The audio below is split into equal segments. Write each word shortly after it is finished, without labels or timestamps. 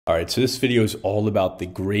All right, so this video is all about the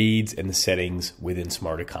grades and the settings within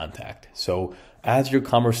Smarter Contact. So as your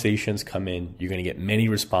conversations come in, you're going to get many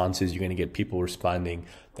responses. You're going to get people responding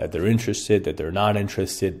that they're interested, that they're not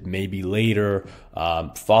interested, maybe later,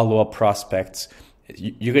 follow-up prospects.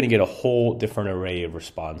 You're going to get a whole different array of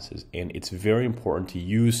responses. And it's very important to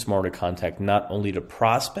use Smarter Contact not only to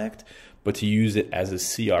prospect, but to use it as a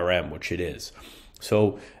CRM, which it is.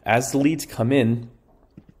 So as the leads come in,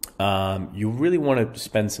 you really want to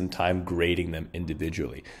spend some time grading them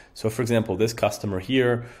individually. So for example, this customer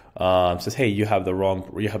here says, hey, you have the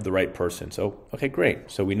right person. So, okay,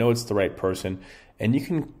 great. So we know it's the right person, and you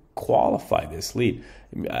can qualify this lead.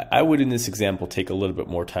 I would, in this example, take a little bit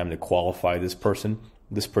more time to qualify this person.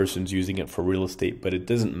 This person's using it for real estate, but it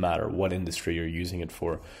doesn't matter what industry you're using it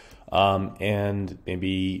for. And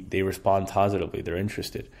maybe they respond positively, they're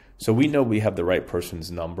interested. So we know we have the right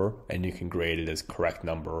person's number, and you can grade it as correct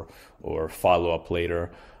number or follow up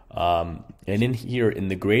later. And in here, in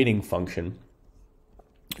the grading function,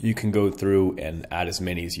 you can go through and add as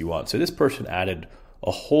many as you want. So this person added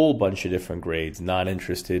a whole bunch of different grades: not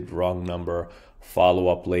interested, wrong number, follow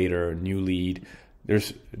up later, new lead.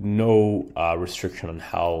 There's no restriction on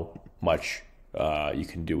how much you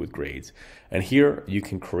can do with grades. And here you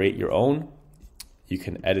can create your own. You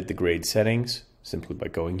can edit the grade settings simply by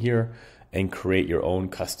going here and create your own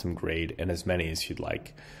custom grade, and as many as you'd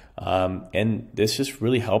like. And this just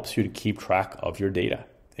really helps you to keep track of your data.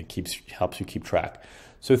 It helps you keep track.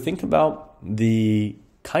 So think about the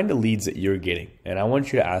kind of leads that you're getting, and I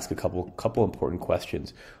want you to ask a couple important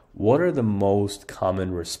questions. What are the most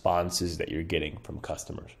common responses that you're getting from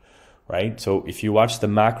customers, right? So if you watch the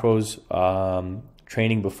macros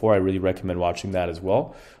training before, I really recommend watching that as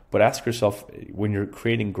well. But ask yourself, when you're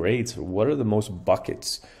creating grades, what are the most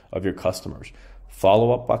buckets of your customers?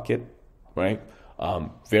 Follow-up bucket, right?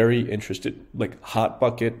 Very interested, like hot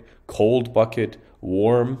bucket, cold bucket,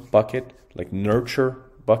 warm bucket, like nurture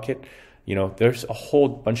bucket. You know, there's a whole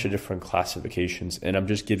bunch of different classifications, and I'm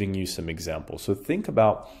just giving you some examples. So think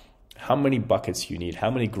about how many buckets you need,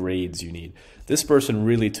 how many grades you need. This person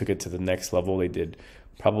really took it to the next level. They did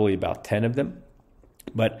probably about 10 of them,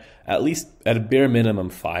 but at least at a bare minimum,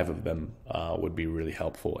 5 of them would be really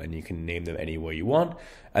helpful, and you can name them any way you want.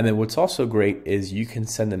 And then what's also great is you can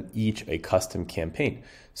send them each a custom campaign.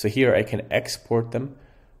 So here I can export them,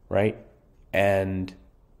 right? And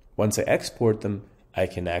once I export them, I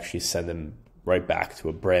can actually send them right back to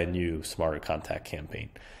a brand new Smarter Contact campaign.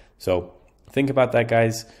 So think about that,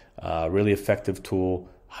 guys. Really effective tool.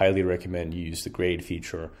 Highly recommend you use the grade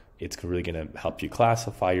feature. It's really going to help you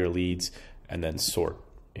classify your leads and then sort.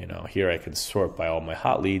 You know, here I can sort by all my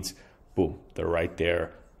hot leads. Boom, they're right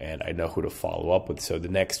there, and I know who to follow up with. So the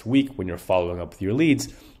next week when you're following up with your leads,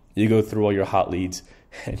 you go through all your hot leads,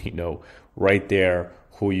 and you know right there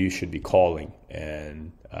who you should be calling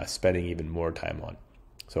and spending even more time on.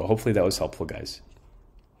 So hopefully that was helpful, guys.